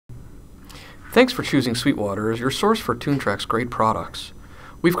Thanks for choosing Sweetwater as your source for Toontrack's great products.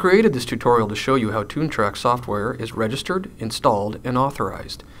 We've created this tutorial to show you how Toontrack software is registered, installed, and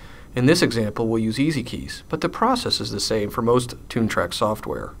authorized. In this example, we'll use EZkeys, but the process is the same for most Toontrack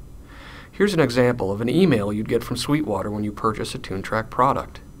software. Here's an example of an email you'd get from Sweetwater when you purchase a Toontrack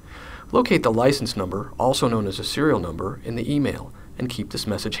product. Locate the license number, also known as a serial number, in the email, and keep this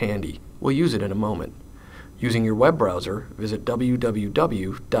message handy. We'll use it in a moment. Using your web browser, visit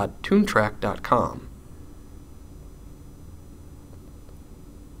www.toontrack.com.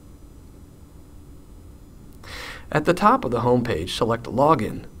 At the top of the home page, select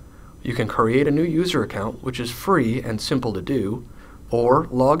Login. You can create a new user account, which is free and simple to do, or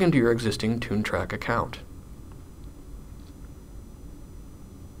log into your existing Toontrack account.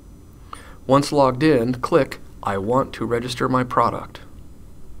 Once logged in, click I want to register my product.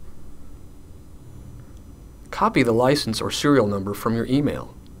 Copy the license or serial number from your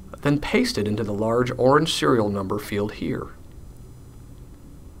email, then paste it into the large orange serial number field here.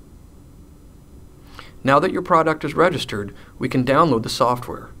 Now that your product is registered, we can download the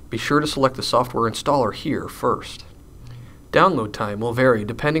software. Be sure to select the software installer here first. Download time will vary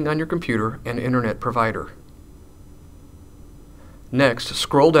depending on your computer and internet provider. Next,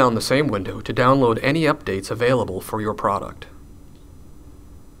 scroll down the same window to download any updates available for your product.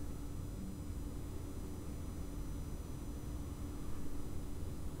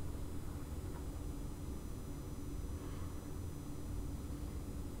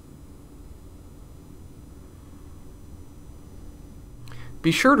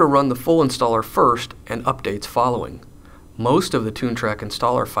 Be sure to run the full installer first and updates following. Most of the Toontrack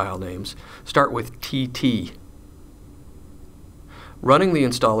installer file names start with TT. Running the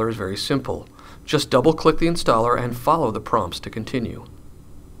installer is very simple. Just double-click the installer and follow the prompts to continue.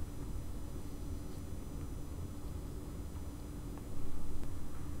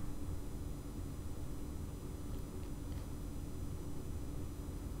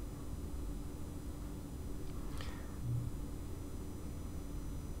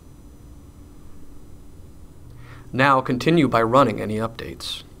 Now continue by running any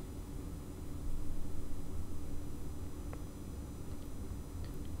updates.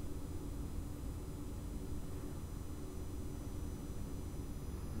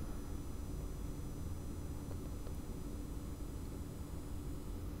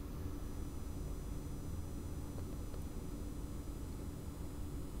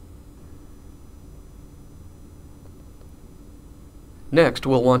 Next,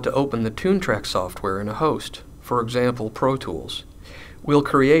 we'll want to open the Toontrack software in a host. For example, Pro Tools. We'll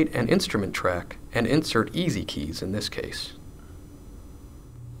create an instrument track and insert EZkeys in this case.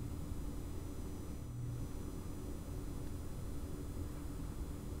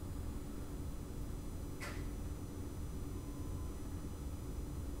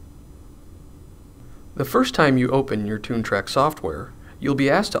 The first time you open your Toontrack software, you'll be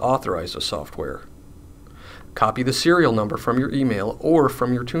asked to authorize the software. Copy the serial number from your email or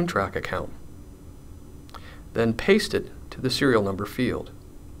from your Toontrack account. Then paste it to the serial number field.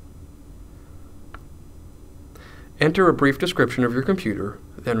 Enter a brief description of your computer,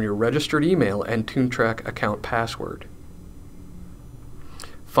 then your registered email and Toontrack account password.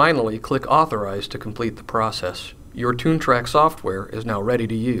 Finally, click Authorize to complete the process. Your Toontrack software is now ready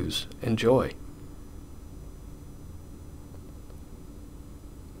to use. Enjoy!